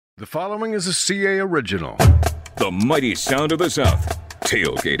The following is a CA original. The mighty sound of the South.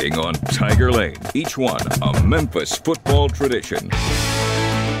 Tailgating on Tiger Lane. Each one a Memphis football tradition.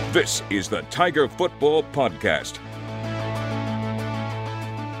 This is the Tiger Football Podcast.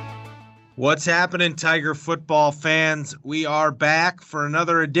 What's happening, Tiger football fans? We are back for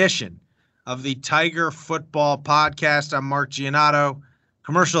another edition of the Tiger Football Podcast. I'm Mark Giannotto,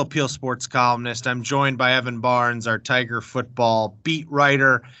 commercial appeal sports columnist. I'm joined by Evan Barnes, our Tiger football beat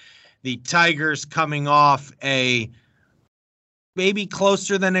writer. The Tigers coming off a maybe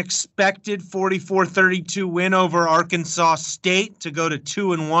closer than expected 44-32 win over Arkansas State to go to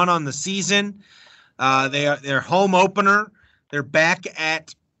 2-1 on the season. Their home opener. They're back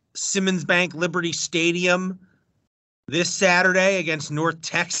at Simmons Bank Liberty Stadium this Saturday against North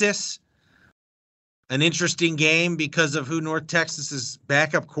Texas. An interesting game because of who North Texas's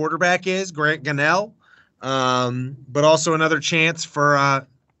backup quarterback is, Grant Gunnell. But also another chance for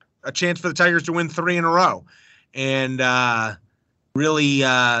the Tigers to win 3 in a row and really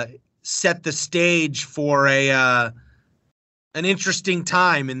set the stage for an interesting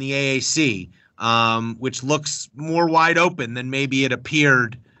time in the AAC, which looks more wide open than maybe it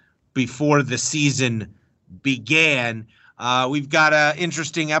appeared before the season began. We've got an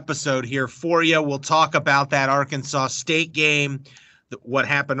interesting episode here for you. We'll talk about that Arkansas State game, what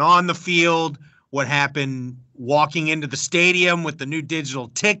happened on the field, what happened walking into the stadium with the new digital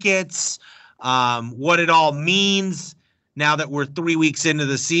tickets, what it all means now that we're 3 weeks into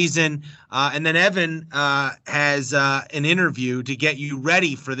the season. And then Evan has an interview to get you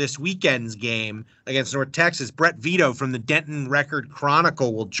ready for this weekend's game against North Texas. Brett Vito from the Denton Record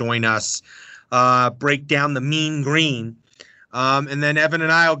Chronicle will join us, break down the Mean Green. And then Evan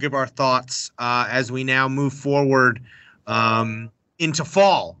and I will give our thoughts as we now move forward into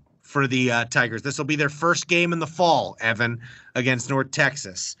fall for the Tigers. This will be their first game in the fall, Evan, against North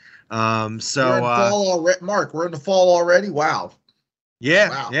Texas. We're in fall already, Mark. We're in the fall already. Wow.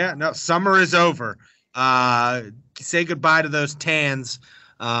 Yeah. No, summer is over. Say goodbye to those tans.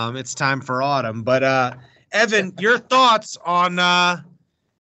 It's time for autumn. But Evan, your thoughts on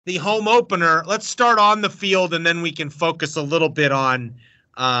the home opener? Let's start on the field, and then we can focus a little bit on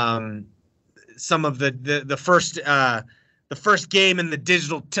some of the first game in the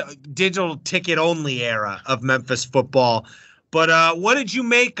digital ticket only era of Memphis football. But what did you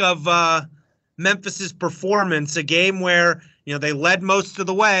make of Memphis's performance? A game where they led most of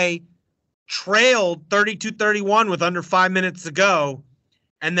the way, trailed 32-31 with under 5 minutes to go,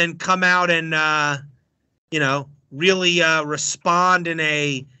 and then come out and really respond in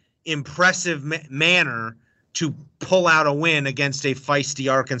a impressive manner to pull out a win against a feisty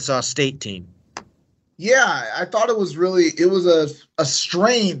Arkansas State team. Yeah, I thought it was a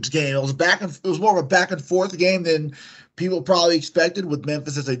strange game. It was more of a back and forth game than people probably expected, with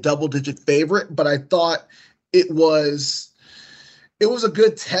Memphis as a double-digit favorite. But I thought it was a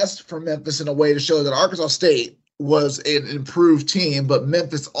good test for Memphis in a way to show that Arkansas State was an improved team, but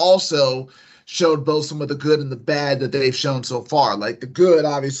Memphis also showed both some of the good and the bad that they've shown so far. Like the good,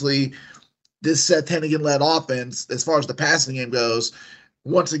 obviously, this Seth Hennigan-led offense, as far as the passing game goes,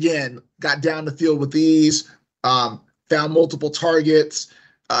 once again, got down the field with ease, found multiple targets.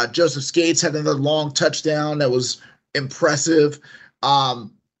 Joseph Skates had another long touchdown that was impressive.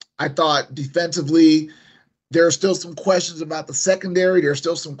 I thought defensively, there are still some questions about the secondary. There are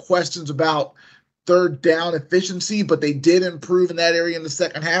still some questions about third down efficiency, but they did improve in that area in the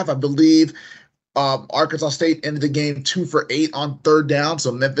second half. I believe Arkansas State ended the game 2 for 8 on third down,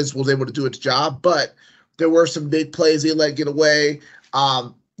 so Memphis was able to do its job. But there were some big plays they let get away.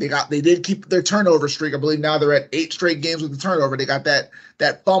 They did keep their turnover streak. I believe now they're at 8 straight games with the turnover. They got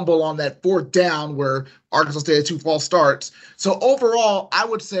that fumble on that fourth down where Arkansas State had 2 false starts. So overall, I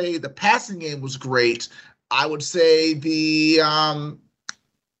would say the passing game was great. I would say the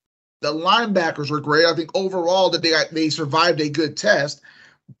linebackers were great. I think overall that they survived a good test,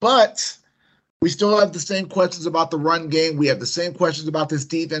 but we still have the same questions about the run game. We have the same questions about this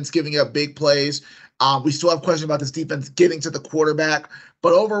defense giving up big plays. We still have questions about this defense getting to the quarterback.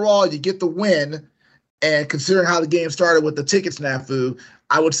 But overall, you get the win. And considering how the game started with the ticket snafu,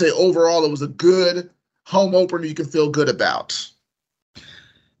 I would say overall it was a good home opener you can feel good about.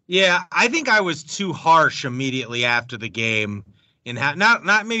 Yeah, I think I was too harsh immediately after the game.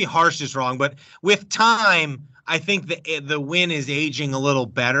 Not maybe harsh is wrong, but with time, I think the win is aging a little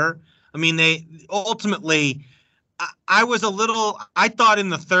better. I mean, they ultimately, I thought in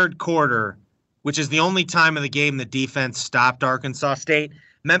the third quarter, which is the only time of the game the defense stopped Arkansas State,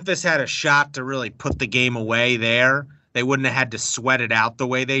 Memphis had a shot to really put the game away there. They wouldn't have had to sweat it out the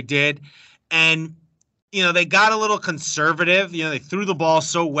way they did. And they got a little conservative. They threw the ball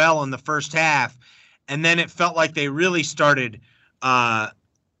so well in the first half, and then it felt like they really started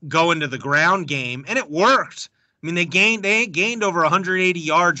going to the ground game, and it worked. I mean, they gained over 180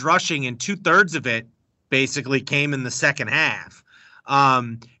 yards rushing, and 2/3 of it basically came in the second half.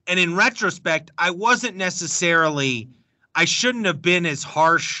 And in retrospect, I shouldn't have been as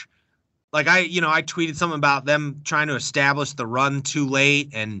harsh. Like I tweeted something about them trying to establish the run too late,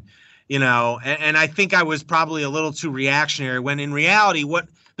 and I think I was probably a little too reactionary, when in reality,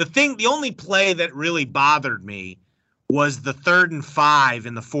 the only play that really bothered me was the 3rd and 5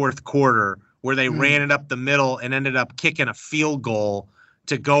 in the fourth quarter, where they ran it up the middle and ended up kicking a field goal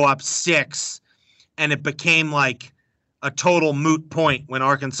to go up 6. And it became like a total moot point when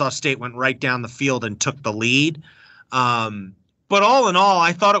Arkansas State went right down the field and took the lead. But all in all,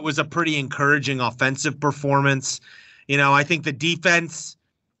 I thought it was a pretty encouraging offensive performance. I think the defense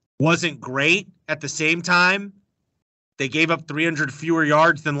wasn't great. At the same time, they gave up 300 fewer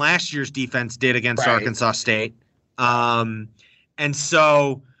yards than last year's defense did against Arkansas State. And I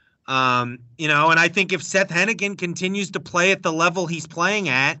think if Seth Henigan continues to play at the level he's playing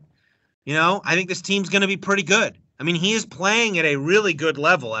at, I think this team's going to be pretty good. I mean, he is playing at a really good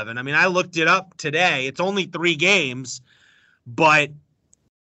level, Evan. I mean, I looked it up today. It's only 3 games, but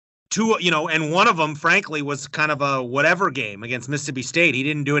 2, and one of them, frankly, was kind of a whatever game against Mississippi State. He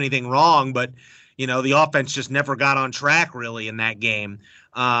didn't do anything wrong, but, the offense just never got on track really in that game.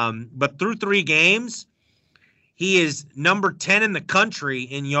 But through 3 games, he is number 10 in the country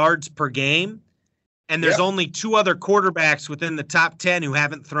in yards per game. And there's only 2 other quarterbacks within the top 10 who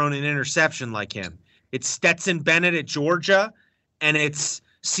haven't thrown an interception like him. It's Stetson Bennett at Georgia, and it's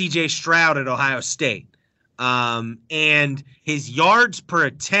C.J. Stroud at Ohio State. And his yards per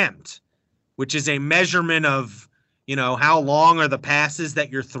attempt, which is a measurement of, how long are the passes that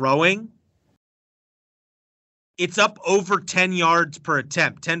you're throwing, it's up over 10 yards per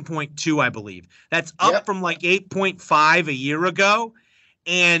attempt, 10.2, I believe. That's up from like 8.5 a year ago.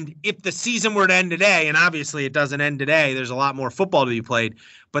 And if the season were to end today, and obviously it doesn't end today, there's a lot more football to be played,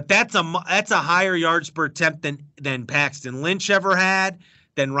 but that's a higher yards per attempt than Paxton Lynch ever had,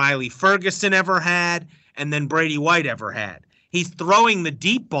 than Riley Ferguson ever had, and than Brady White ever had. He's throwing the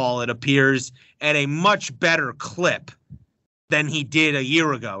deep ball, it appears, at a much better clip than he did a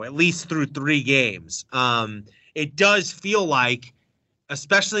year ago, at least through 3 games. It does feel like,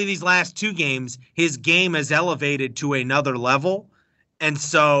 especially these last 2 games, his game has elevated to another level. And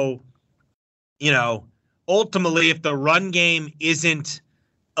so, ultimately, if the run game isn't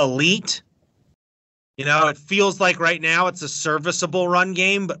elite, it feels like right now it's a serviceable run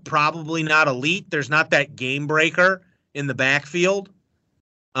game, but probably not elite. There's not that game breaker in the backfield.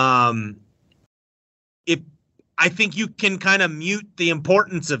 I think you can kind of mute the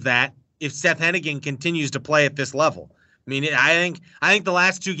importance of that if Seth Henigan continues to play at this level. I mean, I think the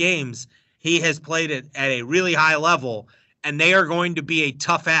last 2 games he has played at a really high level, and they are going to be a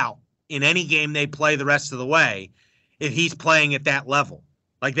tough out in any game they play the rest of the way if he's playing at that level.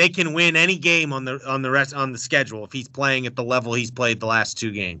 Like, they can win any game on the schedule if he's playing at the level he's played the last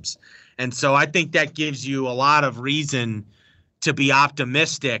 2 games. And so I think that gives you a lot of reason to be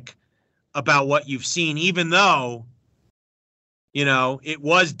optimistic about what you've seen, even though, it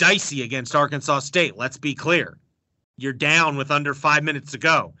was dicey against Arkansas State. Let's be clear. You're down with under 5 minutes to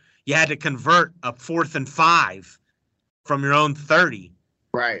go. You had to convert a 4th and 5 from your own 30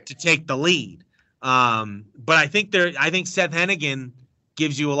 to take the lead. But I think Seth Henigan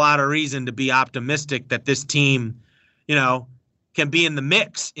gives you a lot of reason to be optimistic that this team, can be in the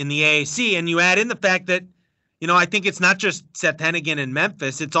mix in the AAC. And you add in the fact that, I think it's not just Seth Henigan in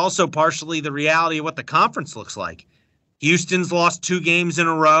Memphis. It's also partially the reality of what the conference looks like. Houston's lost 2 games in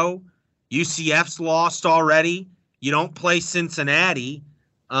a row. UCF's lost already. You don't play Cincinnati.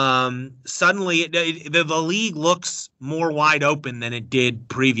 Suddenly the league looks more wide open than it did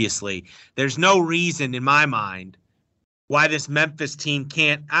previously. There's no reason in my mind why this Memphis team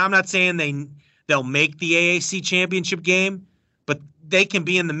can't. I'm not saying they'll make the AAC championship game, but they can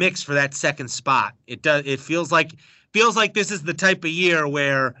be in the mix for that second spot. It feels like this is the type of year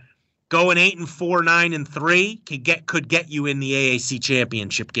where going 8-4, 9-3 could get you in the AAC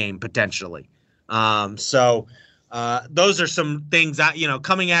championship game potentially. So those are some things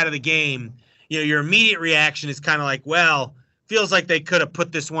coming out of the game, your immediate reaction is kind of like, well, feels like they could have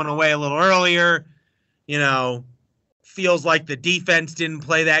put this one away a little earlier. Feels like the defense didn't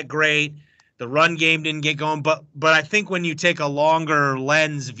play that great. The run game didn't get going. But I think when you take a longer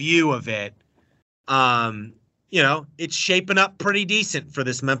lens view of it, it's shaping up pretty decent for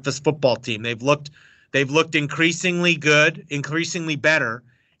this Memphis football team. They've looked increasingly good, increasingly better.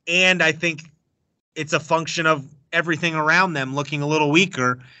 And I think it's a function of everything around them looking a little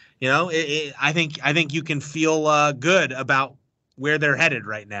weaker. I think you can feel good about where they're headed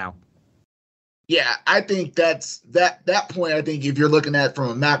right now. Yeah, I think that's that point. I think if you're looking at it from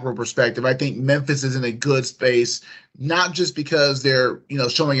a macro perspective, I think Memphis is in a good space, not just because they're,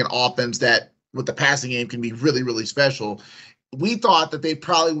 showing an offense that with the passing game can be really, really special. We thought that they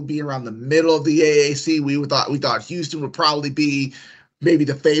probably would be around the middle of the AAC. We thought Houston would probably be maybe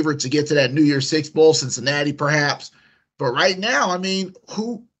the favorite to get to that New Year's Six Bowl, Cincinnati perhaps. But right now, I mean,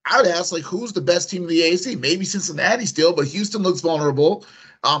 I would ask, who's the best team in the AAC? Maybe Cincinnati still, but Houston looks vulnerable.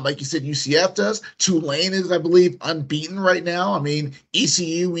 Like you said, UCF does. Tulane is, I believe, unbeaten right now. I mean,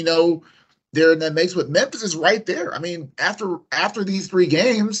 ECU, we know they're in that mix, but Memphis is right there. I mean, after these 3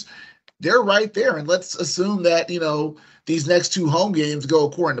 games, they're right there. And let's assume that, these next 2 home games go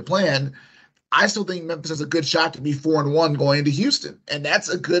according to plan. I still think Memphis has a good shot to be 4-1 going into Houston. And that's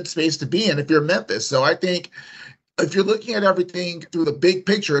a good space to be in if you're Memphis. So I think if you're looking at everything through the big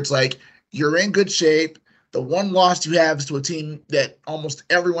picture, it's like you're in good shape. The one loss you have is to a team that almost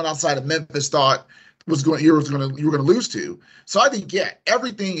everyone outside of Memphis thought you were going to lose to. So I think, yeah,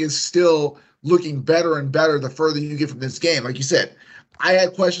 everything is still looking better and better the further you get from this game. Like you said, I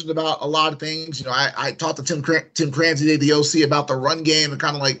had questions about a lot of things. I talked to Tim Cranzy today, the OC, about the run game and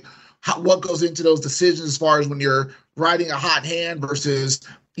kind of like what goes into those decisions as far as when you're riding a hot hand versus,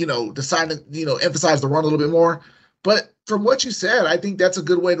 deciding to, emphasize the run a little bit more. But from what you said, I think that's a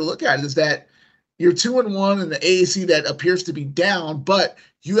good way to look at it, is that you're 2-1 in the AAC that appears to be down, but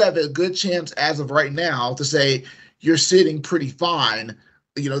you have a good chance as of right now to say you're sitting pretty fine.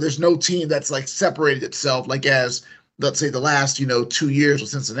 There's no team that's like separated itself as, let's say, the last, 2 years with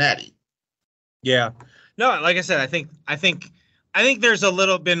Cincinnati. Yeah. No, like I said, I think there's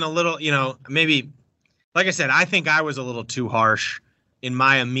been a little, maybe, like I said, I think I was a little too harsh in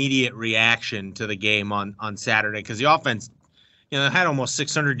my immediate reaction to the game on Saturday, because the offense, had almost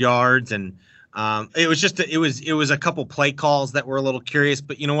 600 yards, and it was a couple play calls that were a little curious,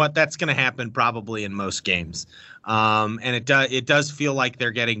 but you know what? That's going to happen probably in most games. And it does feel like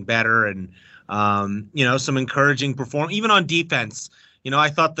they're getting better, and some encouraging performance even on defense. I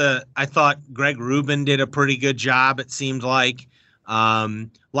thought Greg Rubin did a pretty good job. It seemed like a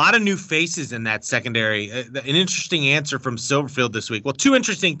lot of new faces in that secondary. An interesting answer from Silverfield this week. Well, 2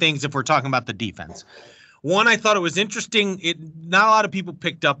 interesting things if we're talking about the defense. One, I thought it was interesting. Not a lot of people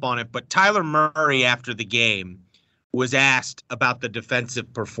picked up on it, but Tyler Murray after the game was asked about the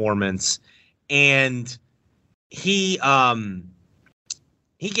defensive performance, and he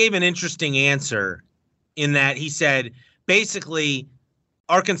gave an interesting answer in that he said basically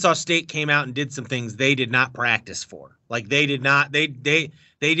Arkansas State came out and did some things they did not practice for. Like they did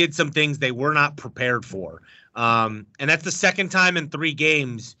some things they were not prepared for. And that's the second time in 3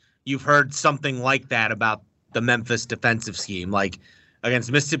 games you've heard something like that about the Memphis defensive scheme. Like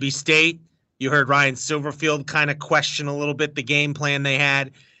against Mississippi State, you heard Ryan Silverfield kind of question a little bit the game plan they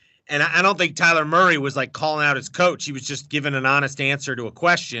had. And I don't think Tyler Murray was like calling out his coach. He was just giving an honest answer to a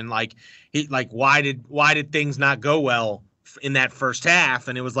question. Why did things not go well in that first half?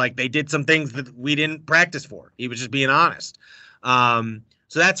 And it was like they did some things that we didn't practice for. He was just being honest. So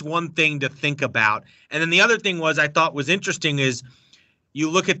that's one thing to think about. And then the other thing I thought was interesting is you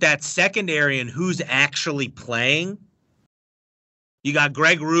look at that secondary and who's actually playing. You got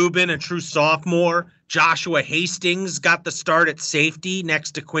Greg Rubin, a true sophomore. Joshua Hastings got the start at safety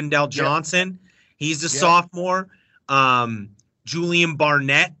next to Quindell Johnson. Yep. He's a sophomore. Julian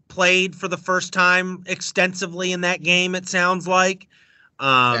Barnett played for the first time extensively in that game, it sounds like.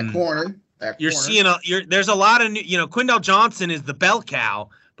 That corner. There's a lot of new, Quindell Johnson is the bell cow,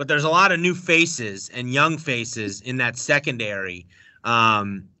 but there's a lot of new faces and young faces in that secondary.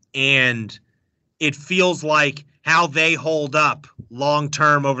 And it feels like how they hold up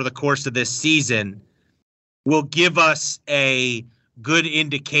long-term over the course of this season will give us a good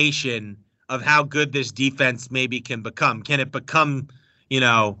indication of how good this defense maybe can become. Can it become,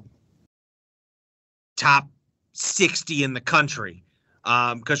 top 60 in the country?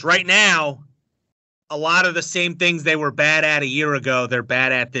 Because right now, a lot of the same things they were bad at a year ago, they're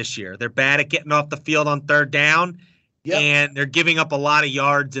bad at this year. They're bad at getting off the field on third down, and they're giving up a lot of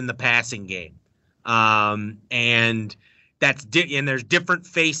yards in the passing game. And there's different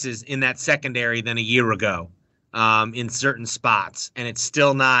faces in that secondary than a year ago in certain spots, and it's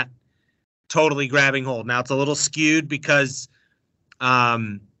still not totally grabbing hold. Now it's a little skewed because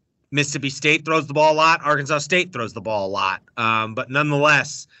Mississippi State throws the ball a lot, Arkansas State throws the ball a lot, but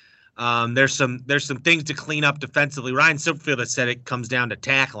nonetheless, there's some things to clean up defensively. Ryan Silverfield has said it comes down to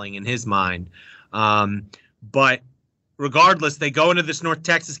tackling in his mind, but regardless, they go into this North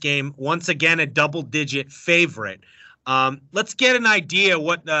Texas game once again a double-digit favorite. Let's get an idea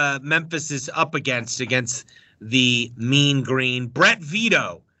what Memphis is up against the Mean Green. Brett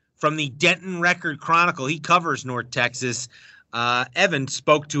Vito from the Denton Record Chronicle. He covers North Texas. Evan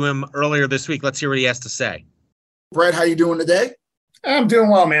spoke to him earlier this week. Let's hear what he has to say. Brett, how you doing today? I'm doing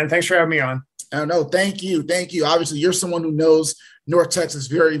well, man. Thanks for having me on. No, thank you. Thank you. Obviously, you're someone who knows North Texas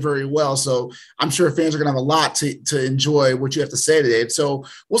very, very well. So I'm sure fans are going to have a lot to enjoy what you have to say today. So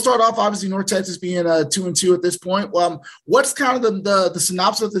we'll start off, obviously, North Texas being 2-2 at this point. What's kind of the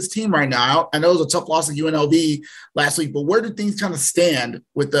synopsis of this team right now? I know it was a tough loss to UNLV last week, but where do things kind of stand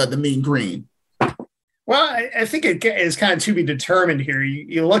with the Mean Green? Well, I think it is kind of to be determined here.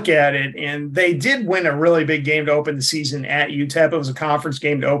 You look at it, and they did win a really big game to open the season at UTEP. It was a conference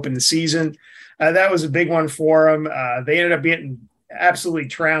game to open the season. That was a big one for them. They ended up getting absolutely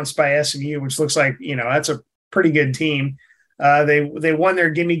trounced by SMU, which looks like, that's a pretty good team. They won their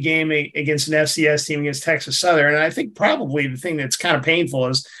gimme game against an FCS team against Texas Southern. And I think probably the thing that's kind of painful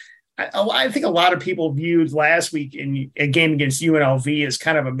is I think a lot of people viewed last week in a game against UNLV as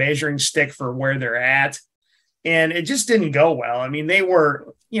kind of a measuring stick for where they're at. And it just didn't go well. I mean, they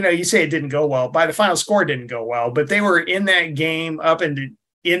were, you say it didn't go well. By the final score, it didn't go well. But they were in that game up into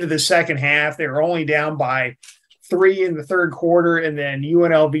the second half. They were only down by 3 in the third quarter. And then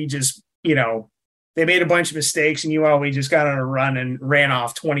UNLV just, they made a bunch of mistakes and UNLV just got on a run and ran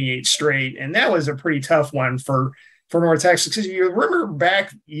off 28 straight. And that was a pretty tough one for North Texas. Because you remember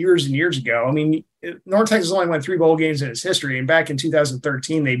back years and years ago, I mean, North Texas only won 3 bowl games in its history. And back in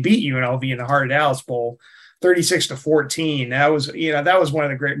 2013, they beat UNLV in the Heart of Dallas Bowl 36-14. That was one of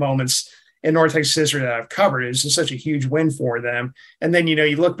the great moments in North Texas history that I've covered. It was just such a huge win for them. And then, you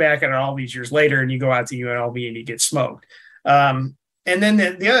look back at it all these years later and you go out to UNLV and you get smoked. And then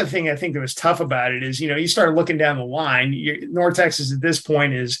the other thing I think that was tough about it is, you start looking down the line. North Texas at this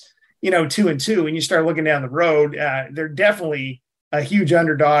point is, 2-2, and you start looking down the road. They're definitely a huge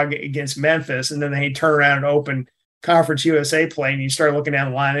underdog against Memphis. And then they turn around and open Conference USA play and you start looking down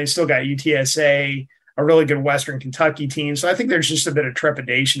the line. They still got UTSA, a really good Western Kentucky team. So I think there's just a bit of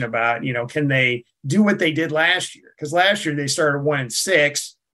trepidation about, can they do what they did last year? Because last year they started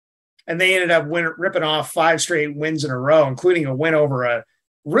 1-6 and they ended up ripping off 5 straight wins in a row, including a win over a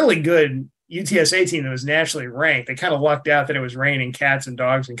really good UTSA team that was nationally ranked. They kind of lucked out that it was raining cats and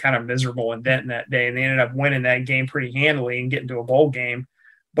dogs and kind of miserable in Denton that day. And they ended up winning that game pretty handily and getting to a bowl game.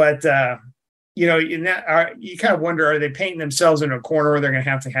 But, you kind of wonder, are they painting themselves into a corner where they're going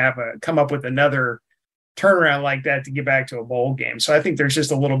to have come up with another turnaround like that to get back to a bowl game? So I think there's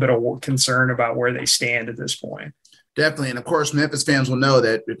just a little bit of concern about where they stand at this point. Definitely. And of course, Memphis fans will know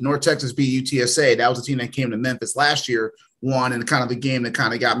that if North Texas beat UTSA, that was a team that came to Memphis last year, won, and kind of the game that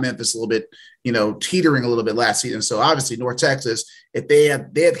kind of got Memphis a little bit, teetering a little bit last season. So obviously North Texas, if they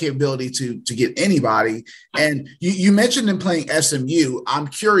have the capability to get anybody. And you mentioned them playing SMU. I'm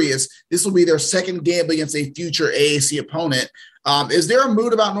curious, this will be their second game against a future AAC opponent. Is there a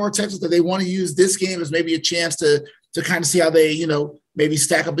mood about North Texas that they want to use this game as maybe a chance to kind of see how they, maybe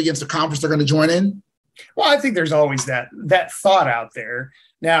stack up against the conference they're going to join in? Well, I think there's always that thought out there.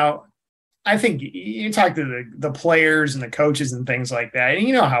 Now, I think you talk to the players and the coaches and things like that, and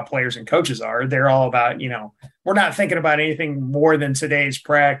you know how players and coaches are. They're all about, we're not thinking about anything more than today's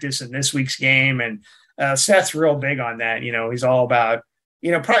practice and this week's game. And Seth's real big on that. He's all about,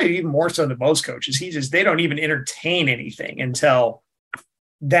 probably even more so than most coaches. They don't even entertain anything until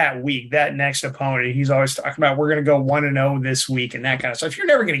that week, that next opponent. He's always talking about, we're going to go 1-0 this week and that kind of stuff. You're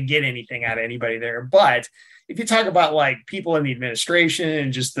never going to get anything out of anybody there. But if you talk about like people in the administration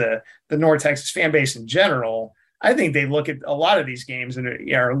and just the North Texas fan base in general, I think they look at a lot of these games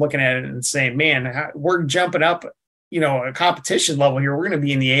and are looking at it and saying, man, we're jumping up, a competition level here. We're going to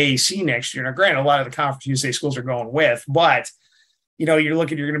be in the AAC next year. Now, granted, a lot of the Conference USA schools are going with, but you're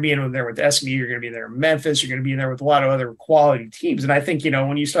going to be in there with SMU, you're going to be there with Memphis, you're going to be in there with a lot of other quality teams. And I think,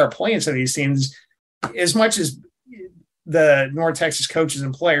 when you start playing some of these teams, as much as the North Texas coaches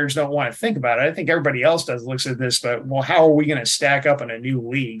and players don't want to think about it, I think everybody else looks at this, but, well, how are we going to stack up in a new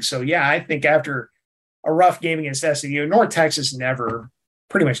league? So, yeah, I think after a rough game against SMU, North Texas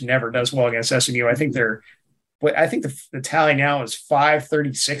pretty much never does well against SMU. I think the tally now is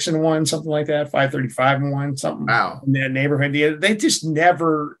 536-1, something like that, 535-1, something. Wow. In that neighborhood. They just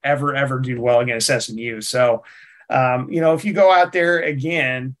never, ever, ever do well against SMU. So, if you go out there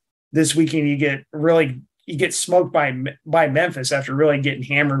again this weekend, you get smoked by Memphis after really getting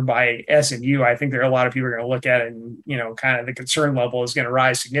hammered by SMU. I think there are a lot of people are going to look at it and, kind of the concern level is going to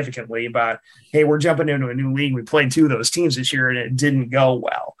rise significantly about, hey, we're jumping into a new league. We played 2 of those teams this year and it didn't go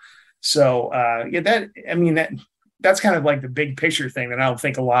well. So, that's kind of like the big picture thing that I don't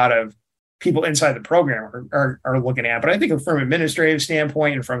think a lot of people inside the program are looking at. But I think from an administrative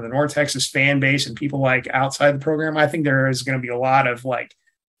standpoint and from the North Texas fan base and people like outside the program, I think there is going to be a lot of like,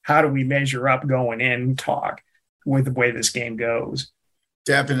 how do we measure up going in talk with the way this game goes?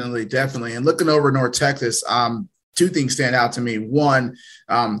 Definitely. And looking over North Texas, two things stand out to me. One,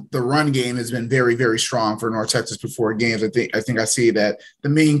 the run game has been very, very strong for North Texas before games. I think I see that the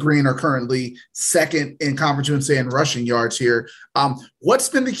Mean Green are currently second in Conference USA in rushing yards here. What's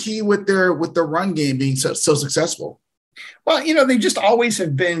been the key with the run game being so successful? Well, they just always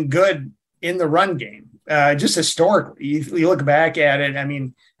have been good in the run game. Just historically, you look back at it. I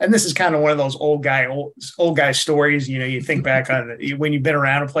mean, and this is kind of one of those old guy stories. You think back on when you've been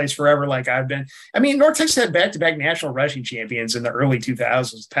around a place forever, like I've been. I mean, North Texas had back-to-back national rushing champions in the early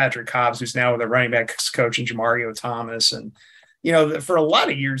 2000s. Patrick Cobbs, who's now the running backs coach, and Jamario Thomas, and for a lot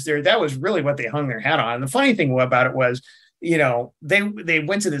of years there, that was really what they hung their hat on. And the funny thing about it was, they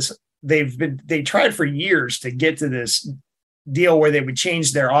went to this. They tried for years to get to this deal where they would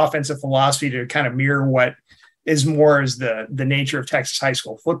change their offensive philosophy to kind of mirror what is more as the nature of Texas high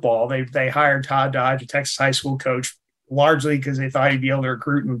school football. They hired Todd Dodge, a Texas high school coach, largely because they thought he'd be able to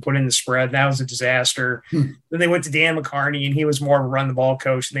recruit and put in the spread. That was a disaster. Then they went to Dan McCarney, and he was more of a run the ball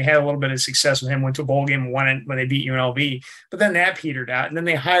coach. And they had a little bit of success with him, went to a bowl game and won it when they beat UNLV. But then that petered out. And then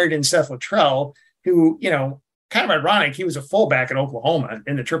they hired in Seth Luttrell, who, kind of ironic, he was a fullback at Oklahoma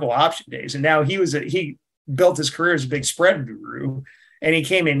in the triple option days. And now he built his career as a big spread guru, and he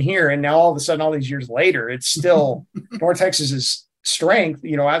came in here, and now all of a sudden, all these years later, it's still North Texas's strength,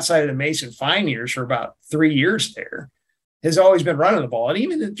 outside of the Mason Fine years for about 3 years there, has always been running the ball. And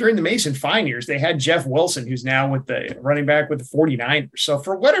even during the Mason Fine years, they had Jeff Wilson, who's now with the running back with the 49ers. So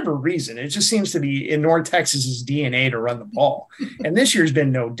for whatever reason, it just seems to be in North Texas's DNA to run the ball. And this year's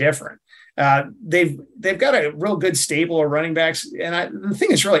been no different. They've got a real good stable of running backs. And the thing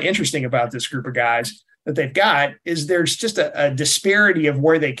that's really interesting about this group of guys that they've got is there's just a disparity of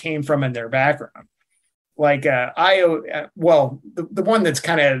where they came from in their background. Like the one that's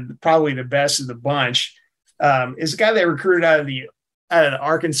kind of probably the best of the bunch is a guy they recruited out of the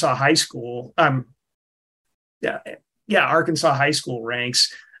Arkansas high school. Arkansas high school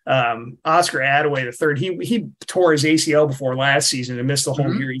ranks. Oscar Adaway the third. He tore his ACL before last season and missed the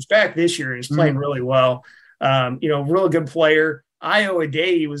whole year. He's back this year and he's playing really well. Really good player. Io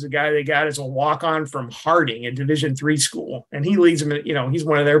Adei was a guy they got as a walk-on from Harding, a Division III school, and he leads them. He's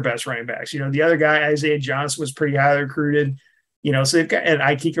one of their best running backs. The other guy, Isaiah Johnson, was pretty highly recruited. So they've got, and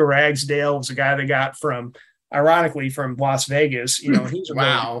Ikeka Ragsdale was a guy they got ironically from Las Vegas. He's a really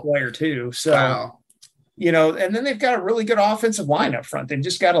good player too. So, and then they've got a really good offensive line up front. They've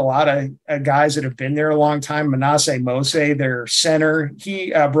just got a lot of guys that have been there a long time. Manasseh Mose, their center,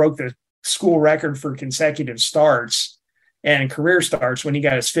 he broke the school record for consecutive starts and career starts when he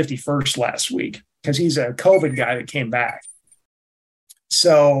got his 51st last week, because he's a COVID guy that came back.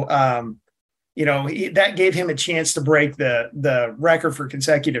 So, that gave him a chance to break the record for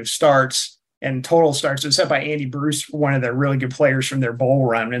consecutive starts and total starts, set by Andy Bruce, one of their really good players from their bowl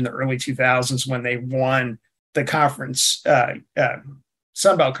run in the early 2000s when they won the conference,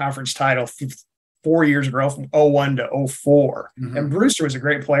 Sun Belt Conference title 4 years in a row from 01 to 04. And Brewster was a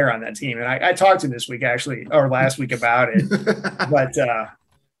great player on that team. And I talked to him this week, actually, or last week about it. But,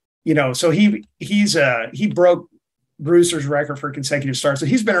 so he broke Brewster's record for consecutive starts. So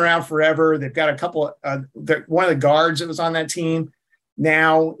he's been around forever. They've got a couple one of the guards that was on that team.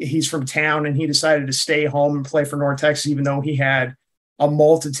 Now he's from town and he decided to stay home and play for North Texas, even though he had a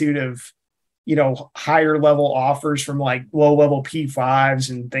multitude of, higher level offers from like low level P5s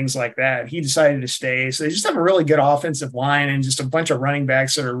and things like that. He decided to stay. So they just have a really good offensive line and just a bunch of running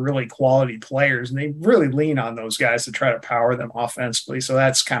backs that are really quality players. And they really lean on those guys to try to power them offensively. So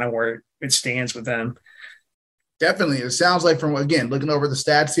that's kind of where it stands with them. Definitely. It sounds like from, again, looking over the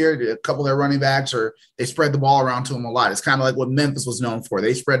stats here, a couple of their running backs, they spread the ball around to them a lot. It's kind of like what Memphis was known for.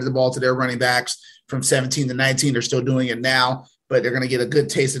 They spread the ball to their running backs from 17 to 19. They're still doing it now, but they're going to get a good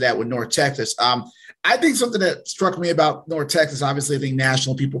taste of that with North Texas. I think something that struck me about North Texas, obviously I think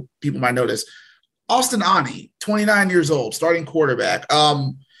national people might notice, Austin Ani, 29 years old, starting quarterback.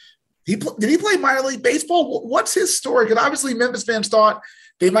 Did he play minor league baseball? What's his story? Because obviously Memphis fans thought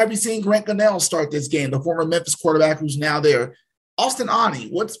they might be seeing Grant Gunnell start this game, the former Memphis quarterback who's now there. Austin Ani,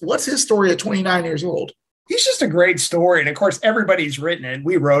 what's his story at 29 years old? He's just a great story. And of course, everybody's written it.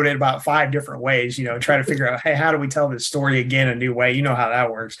 We wrote it about 5 different ways, trying to figure out, hey, how do we tell this story again a new way? You know how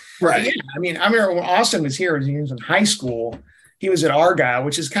that works. Right. Yeah, I remember when Austin was here, he was in high school. He was at Argyle,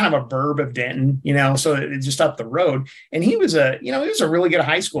 which is kind of a burb of Denton, so it's just up the road. And he was a really good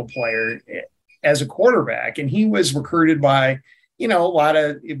high school player. as a quarterback, and he was recruited by, a lot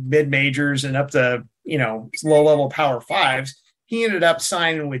of mid-majors and up to, low-level Power Fives. He ended up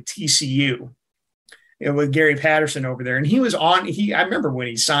signing with TCU with Gary Patterson over there. And he was I remember when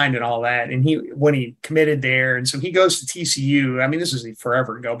he signed and all that, and when he committed there. And so he goes to TCU. I mean, this is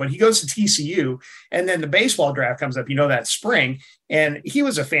forever ago, but he goes to TCU, and then the baseball draft comes up, that spring. And he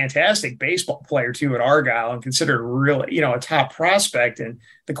was a fantastic baseball player too at Argyle and considered really, a top prospect. And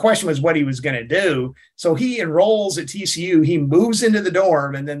the question was what he was going to do. So he enrolls at TCU, he moves into the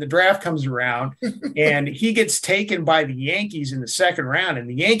dorm, and then the draft comes around and he gets taken by the Yankees in the second round. And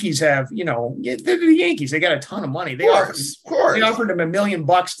the Yankees have, they're the Yankees. They got a ton of money. They offered him $1 million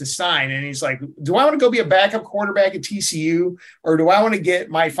to sign. And he's like, do I want to go be a backup quarterback at TCU, or do I want to get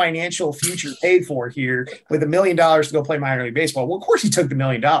my financial future paid for here with $1 million to go play minor league baseball? Well, of course he took the $1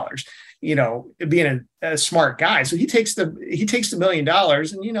 million, being a smart guy. So he takes the $1 million.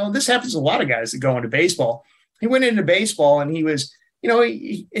 And, this happens to a lot of guys that go into baseball. He went into baseball and he was,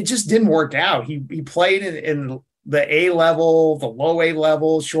 it just didn't work out. He played in the A level, the low A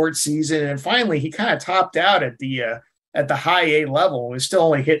level, short season. And finally he kind of topped out at the high A level. Was still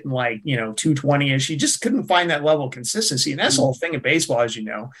only hitting 220-ish. He just couldn't find that level of consistency. And that's the whole thing in baseball, as you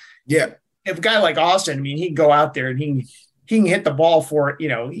know. Yeah. If a guy like Austin, he can go out there and he can hit the ball for,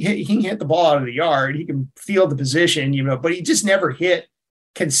 he can hit the ball out of the yard. He can field the position, but he just never hit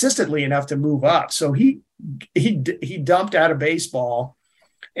consistently enough to move up. So he dumped out of baseball,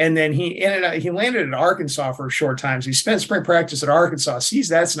 and then he landed at Arkansas for a short time. So he spent spring practice at Arkansas, sees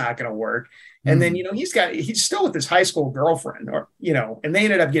that's not going to work. And then, he's still with his high school girlfriend, and they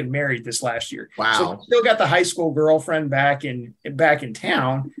ended up getting married this last year. Wow. So he still got the high school girlfriend back in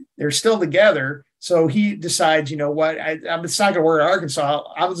town. They're still together. So he decides, it's not going to work at Arkansas.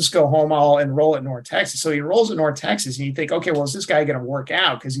 I'll just go home. I'll enroll at North Texas. So he enrolls at North Texas, and you think, okay, well, is this guy going to work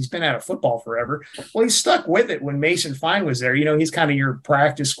out? Because he's been out of football forever. Well, he stuck with it when Mason Fine was there. He's kind of your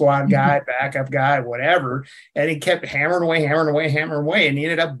practice squad guy, backup guy, whatever. And he kept hammering away. And he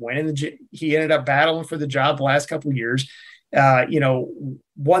ended up winning he ended up battling for the job the last couple of years.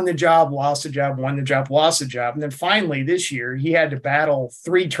 Won the job, lost the job, won the job, lost the job. And then finally this year he had to battle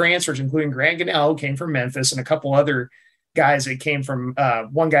 3 transfers, including Grant Gunnell, who came from Memphis, and a couple other guys that came from,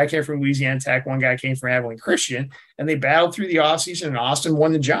 one guy came from Louisiana Tech, one guy came from Abilene Christian, and they battled through the offseason, and Austin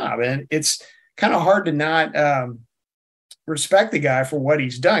won the job. And it's kind of hard to not respect the guy for what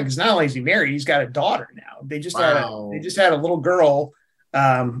he's done, because not only is he married, he's got a daughter now. They just had a little girl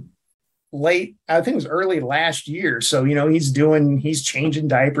late, I think it was early last year. So, he's changing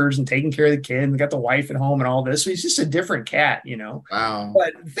diapers and taking care of the kid, and got the wife at home and all this. So he's just a different cat, Wow.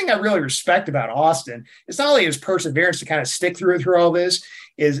 But the thing I really respect about Austin is not only his perseverance to kind of stick through all this,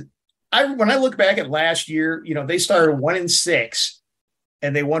 is when I look back at last year, they started 1-6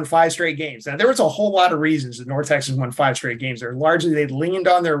 and they won 5 straight games. Now, there was a whole lot of reasons that North Texas won 5 straight games. They're largely, they leaned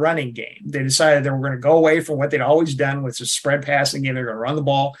on their running game. They decided they were going to go away from what they'd always done, which is spread passing game. They're going to run the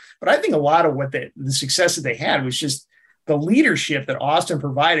ball. But I think a lot of what the success that they had was just the leadership that Austin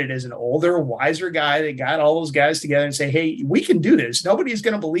provided as an older, wiser guy that got all those guys together and say, hey, we can do this. Nobody's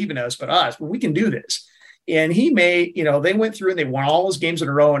going to believe in us but us, but we can do this. And he made, they went through and they won all those games in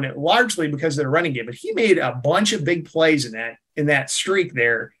a row, and it largely because of their running game. But he made a bunch of big plays in that streak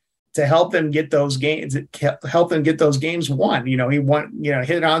there to help them get those games, won. He won,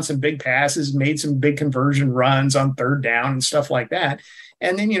 hit on some big passes, made some big conversion runs on third down and stuff like that.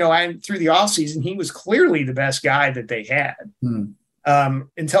 And then, through the offseason, he was clearly the best guy that they had.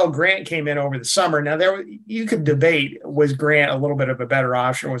 Until Grant came in over the summer. Now, you could debate, was Grant a little bit of a better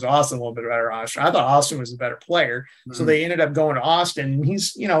option, or was Austin a little bit of a better option? I thought Austin was a better player. So they ended up going to Austin, and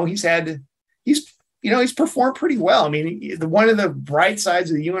he's performed pretty well. I mean, one of the bright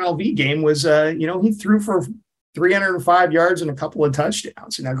sides of the UNLV game was, he threw for 305 yards and a couple of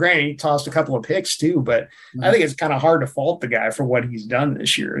touchdowns. Now, granted, he tossed a couple of picks too, but I think it's kind of hard to fault the guy for what he's done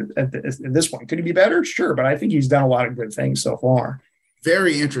this year at this point. Could he be better? Sure. But I think he's done a lot of good things so far.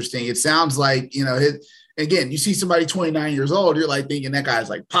 Very interesting. It sounds like, again, you see somebody 29 years old, you're like thinking that guy's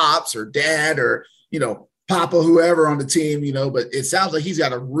like Pops or Dad or, Papa, whoever on the team, but it sounds like he's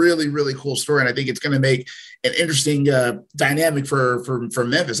got a really, really cool story. And I think it's going to make an interesting dynamic for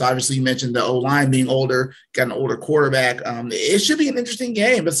Memphis. Obviously, you mentioned the O-line being older, got an older quarterback. It should be an interesting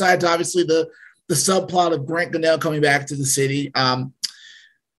game, besides obviously the subplot of Grant Gunnell coming back to the city.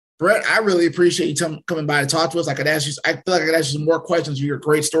 Brett, I really appreciate you coming by to talk to us. I feel like I could ask you some more questions. You're a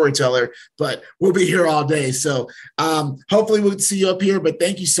great storyteller, but we'll be here all day. So hopefully we'll see you up here. But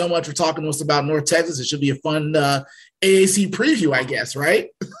thank you so much for talking to us about North Texas. It should be a fun AAC preview, I guess, right?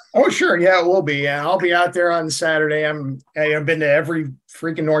 Oh, sure. Yeah, it will be. Yeah, I'll be out there on Saturday. I've been to every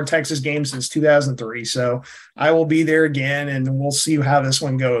freaking North Texas game since 2003. So I will be there again, and we'll see how this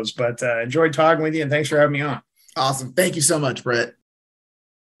one goes. But enjoyed talking with you, and thanks for having me on. Awesome. Thank you so much, Brett.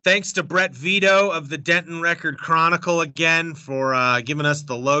 Thanks to Brett Vito of the Denton Record Chronicle again for giving us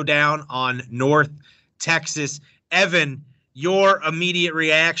the lowdown on North Texas. Evan, your immediate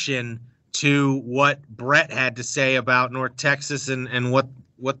reaction to what Brett had to say about North Texas and what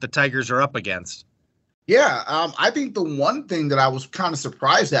the Tigers are up against. Yeah, I think the one thing that I was kind of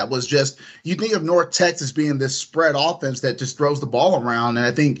surprised at was just you think of North Texas being this spread offense that just throws the ball around. And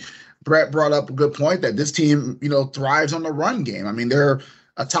I think Brett brought up a good point that this team, thrives on the run game. I mean, they're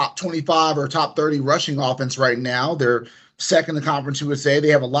a top 25 or top 30 rushing offense right now. They're second in the conference, you would say. They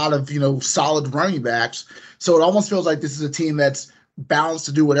have a lot of, solid running backs. So it almost feels like this is a team that's balanced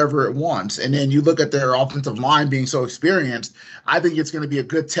to do whatever it wants. And then you look at their offensive line being so experienced. I think it's going to be a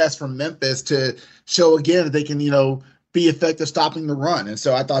good test for Memphis to show again that they can, be effective stopping the run. And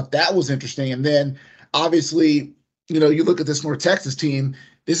so I thought that was interesting. And then obviously, you look at this North Texas team,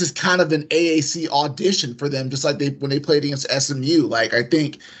 this is kind of an AAC audition for them, just like when they played against SMU. Like, I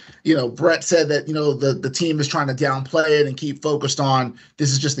think, Brett said that, the team is trying to downplay it and keep focused on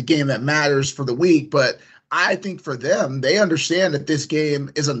this is just the game that matters for the week. But I think for them, they understand that this game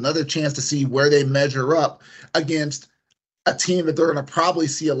is another chance to see where they measure up against a team that they're going to probably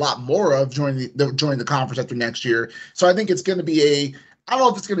see a lot more of joining the conference after next year. So I think it's going to be I don't know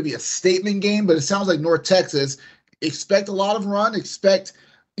if it's going to be a statement game, but it sounds like North Texas expect a lot of run, expect,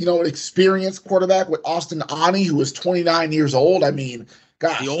 an experienced quarterback with Austin Ani, who is 29 years old. I mean,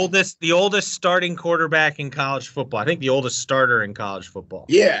 gosh. The oldest starting quarterback in college football. I think the oldest starter in college football.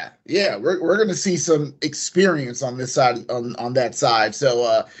 Yeah. We're going to see some experience on this side, on that side.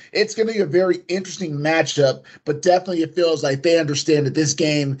 So it's going to be a very interesting matchup, but definitely it feels like they understand that this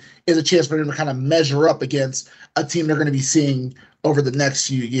game is a chance for them to kind of measure up against a team they're going to be seeing over the next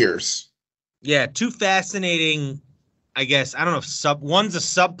few years. Yeah, two fascinating, I guess. I don't know if one's a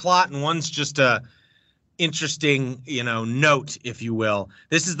subplot and one's just a interesting, note, if you will.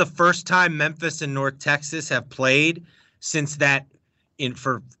 This is the first time Memphis and North Texas have played since that,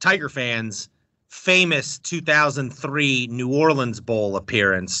 for Tiger fans, famous 2003 New Orleans Bowl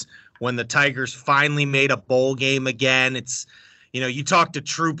appearance when the Tigers finally made a bowl game again. It's, you talk to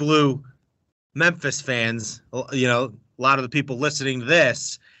true blue Memphis fans, a lot of the people listening to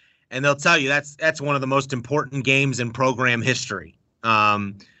this, and they'll tell you that's one of the most important games in program history.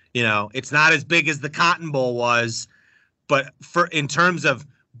 It's not as big as the Cotton Bowl was, but in terms of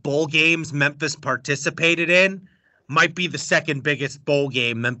bowl games Memphis participated in, might be the second biggest bowl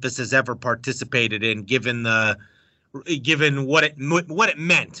game Memphis has ever participated in, given what it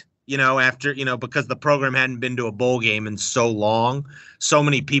meant, after, because the program hadn't been to a bowl game in so long. So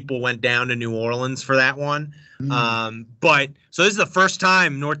many people went down to New Orleans for that one. But so this is the first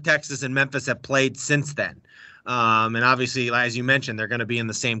time North Texas and Memphis have played since then. And obviously, as you mentioned, they're going to be in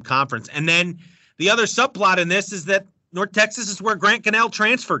the same conference. And then the other subplot in this is that North Texas is where Grant Gunnell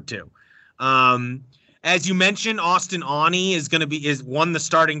transferred to. As you mentioned, Austin Ani is won the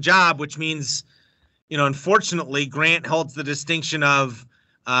starting job, which means, unfortunately, Grant holds the distinction of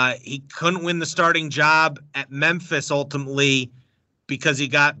he couldn't win the starting job at Memphis ultimately because he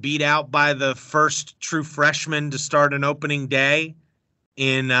got beat out by the first true freshman to start an opening day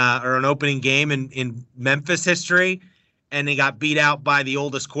or an opening game in Memphis history, and he got beat out by the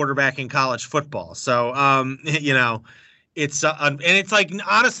oldest quarterback in college football. So, it's and it's like,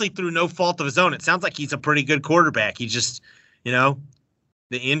 honestly, through no fault of his own. It sounds like he's a pretty good quarterback. He just, the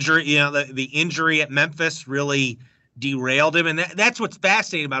injury, the injury at Memphis really derailed him, and that's what's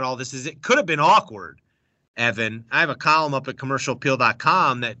fascinating about all this is it could have been awkward. Evan, I have a column up at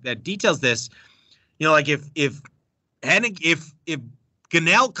commercialappeal.com that details this. Like if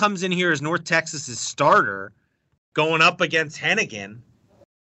Gunnell comes in here as North Texas's starter, going up against Hennigan,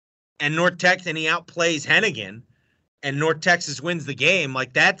 and he outplays Hennigan, and North Texas wins the game,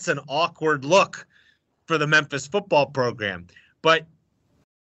 like that's an awkward look for the Memphis football program. But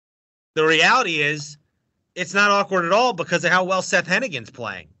the reality is, it's not awkward at all because of how well Seth Hennigan's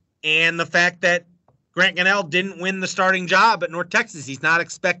playing and the fact that Grant Gunnell didn't win the starting job at North Texas. He's not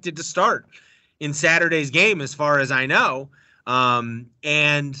expected to start in Saturday's game, as far as I know.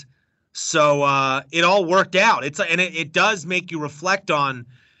 And so it all worked out. It does make you reflect on,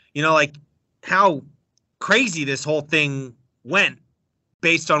 like how crazy this whole thing went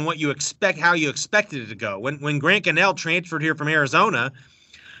based on what you expect, how you expected it to go. When Grant Gunnell transferred here from Arizona,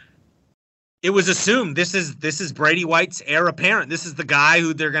 it was assumed this is Brady White's heir apparent. This is the guy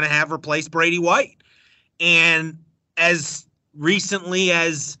who they're going to have replace Brady White. And as recently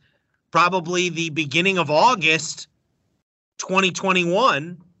as probably the beginning of August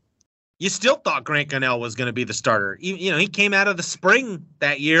 2021, you still thought Grant Gunnell was going to be the starter. He came out of the spring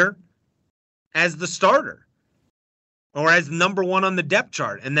that year as the starter or as number one on the depth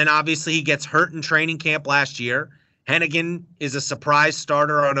chart. And then obviously he gets hurt in training camp last year. Hennigan is a surprise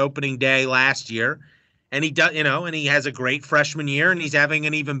starter on opening day last year. And he does, and he has a great freshman year, and he's having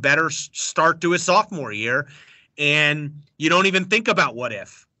an even better start to his sophomore year. And you don't even think about what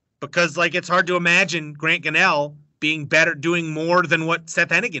if, because it's hard to imagine Grant Gunnell being better, doing more than what Seth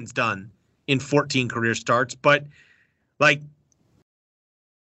Hennigan's done in 14 career starts. But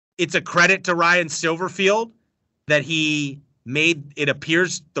it's a credit to Ryan Silverfield that he made, it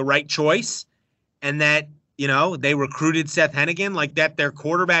appears, the right choice, and that, they recruited Seth Hennigan, that their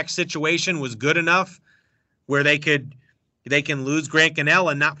quarterback situation was good enough where they can lose Grant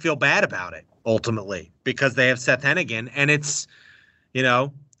Gunnell and not feel bad about it ultimately because they have Seth Hennigan. And it's,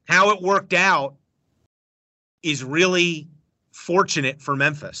 how it worked out is really fortunate for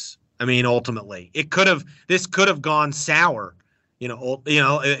Memphis. I mean, ultimately this could have gone sour,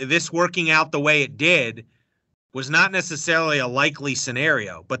 this working out the way it did was not necessarily a likely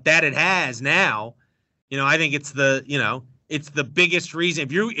scenario, but that it has now, I think it's the biggest reason.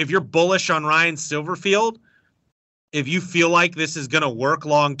 If you're bullish on Ryan Silverfield, if you feel like this is going to work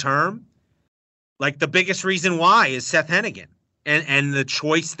long term, the biggest reason why is Seth Hennigan and the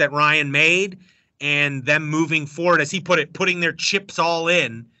choice that Ryan made and them moving forward, as he put it, putting their chips all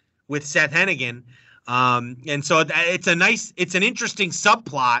in with Seth Hennigan. And so it's an interesting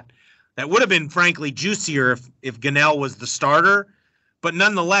subplot that would have been frankly juicier if Gunnell was the starter, but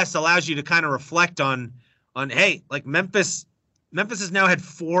nonetheless allows you to kind of reflect on hey, Memphis has now had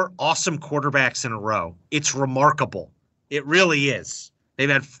 4 awesome quarterbacks in a row. It's remarkable. It really is. They've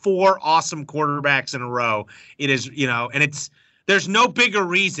had 4 awesome quarterbacks in a row. It is, and there's no bigger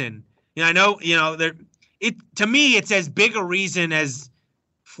reason. To me, it's as big a reason as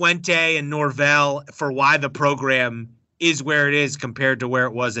Fuente and Norvell for why the program is where it is compared to where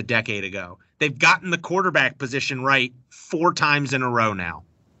it was a decade ago. They've gotten the quarterback position right 4 times in a row now.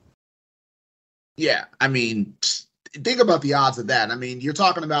 Yeah, I mean, think about the odds of that. I mean, you're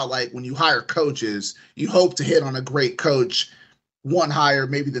talking about when you hire coaches, you hope to hit on a great coach, one hire,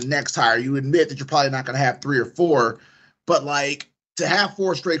 maybe the next hire. You admit that you're probably not going to have 3 or 4, but to have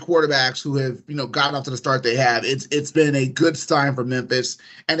 4 straight quarterbacks who have, gotten off to the start they have, it's been a good sign for Memphis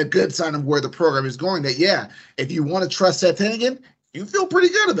and a good sign of where the program is going. That, yeah, if you want to trust Seth Hennigan, you feel pretty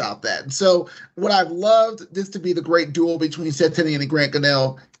good about that. And so what I've loved this to be the great duel between Seth Hennigan and Grant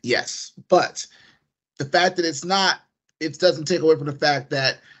Gunnell, yes. But the fact that it doesn't take away from the fact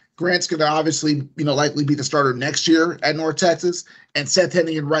that Grant's going to obviously, likely be the starter next year at North Texas. And Seth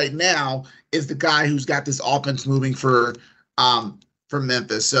Hennigan right now is the guy who's got this offense moving for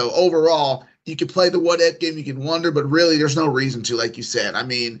Memphis. So overall, you can play the what if game, you can wonder, but really there's no reason to, like you said. I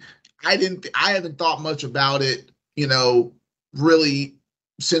mean, I haven't thought much about it, really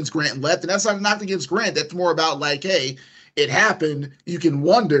since Grant left. And that's not a knock against Grant. That's more about hey, it happened. You can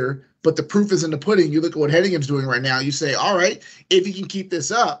wonder, but the proof is in the pudding. You look at what Hennigan's doing right now. You say, all right, if he can keep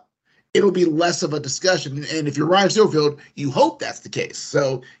this up, it'll be less of a discussion. And if you're Ryan Silverfield, you hope that's the case.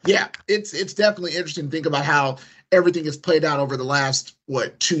 So yeah, it's definitely interesting to think about how everything has played out over the last,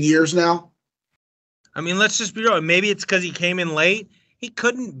 2 years now? I mean, let's just be real. Maybe it's because he came in late. He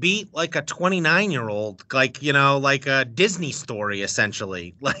couldn't beat a 29-year-old, like a Disney story,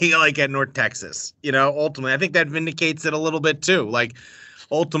 essentially, like at North Texas. Ultimately, I think that vindicates it a little bit too.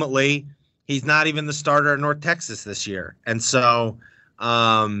 Ultimately, he's not even the starter at North Texas this year, and so,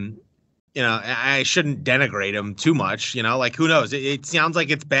 I shouldn't denigrate him too much. Who knows? It sounds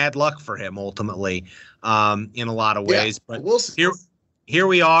like it's bad luck for him ultimately, in a lot of ways. Yeah, but we'll see. Here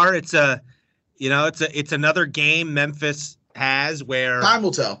we are. It's it's another game Memphis has where time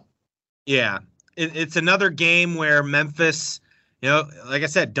will tell. Yeah, it's another game where Memphis, like I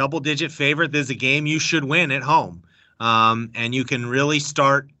said, double-digit favorite. There's a game you should win at home, and you can really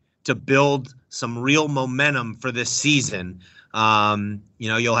start to build some real momentum for this season.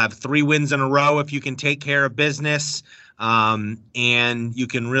 You'll have 3 wins in a row if you can take care of business, and you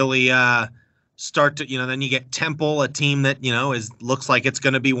can really start to, then you get Temple, a team that, looks like it's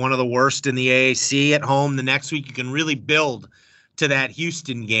going to be one of the worst in the AAC at home. The next week you can really build to that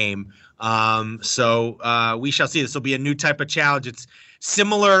Houston game. So we shall see. This will be a new type of challenge. It's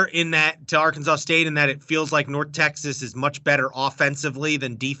similar to Arkansas State in that it feels like North Texas is much better offensively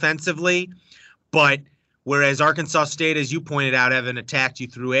than defensively. But whereas Arkansas State, as you pointed out, Evan, attacked you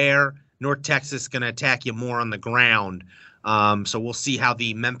through air, North Texas is going to attack you more on the ground. So we'll see how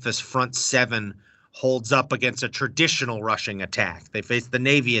the Memphis front 7 holds up against a traditional rushing attack. They face the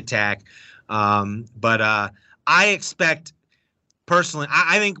Navy attack. But I expect, personally,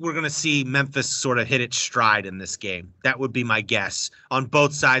 I think we're going to see Memphis sort of hit its stride in this game. That would be my guess on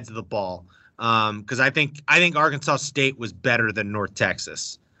both sides of the ball. Because I think Arkansas State was better than North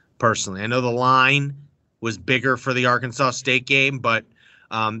Texas, personally. I know the line was bigger for the Arkansas State game, but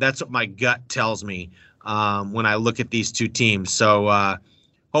that's what my gut tells me when I look at these two teams. So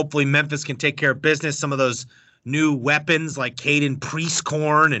hopefully Memphis can take care of business. Some of those new weapons like Caden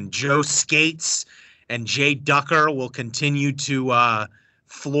Priestcorn and Joe Skates and Jay Ducker will continue to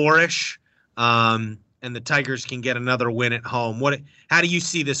flourish, and the Tigers can get another win at home. How do you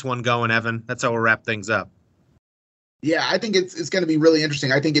see this one going, Evan? That's how we'll wrap things up. Yeah, I think it's going to be really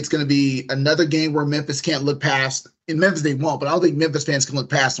interesting. I think it's going to be another game where Memphis can't look past. In Memphis, they won't, but I don't think Memphis fans can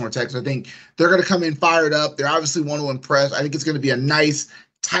look past North Texas. I think they're going to come in fired up. They obviously want to impress. I think it's going to be a nice,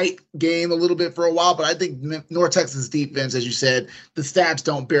 tight game a little bit for a while, but I think North Texas defense, as you said, the stats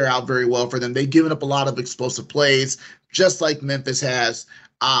don't bear out very well for them. They've given up a lot of explosive plays, just like Memphis has,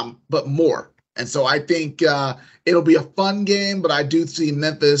 but more. And so I think it'll be a fun game, but I do see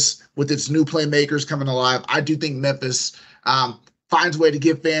Memphis with its new playmakers coming alive. I do think Memphis finds a way to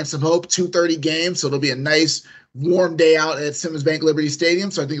give fans some hope. 2:30 game, so it'll be a nice warm day out at Simmons Bank Liberty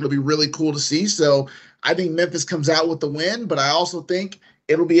Stadium. So I think it'll be really cool to see. So I think Memphis comes out with the win, but I also think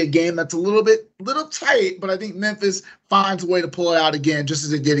it'll be a game that's a little tight, but I think Memphis finds a way to pull it out again, just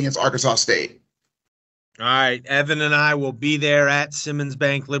as it did against Arkansas State. All right, Evan and I will be there at Simmons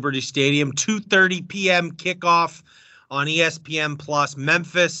Bank Liberty Stadium, 2:30 p.m. kickoff on ESPN Plus.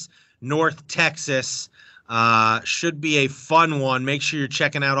 Memphis, North Texas. Should be a fun one. Make sure you're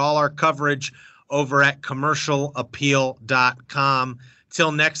checking out all our coverage over at commercialappeal.com.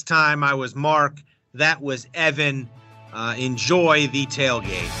 Till next time, I was Mark. That was Evan. Enjoy the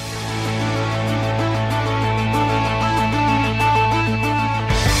tailgate.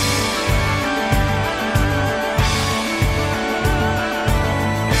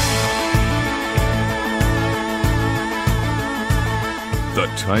 The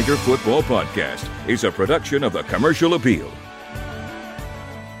Tiger Football Podcast is a production of the Commercial Appeal.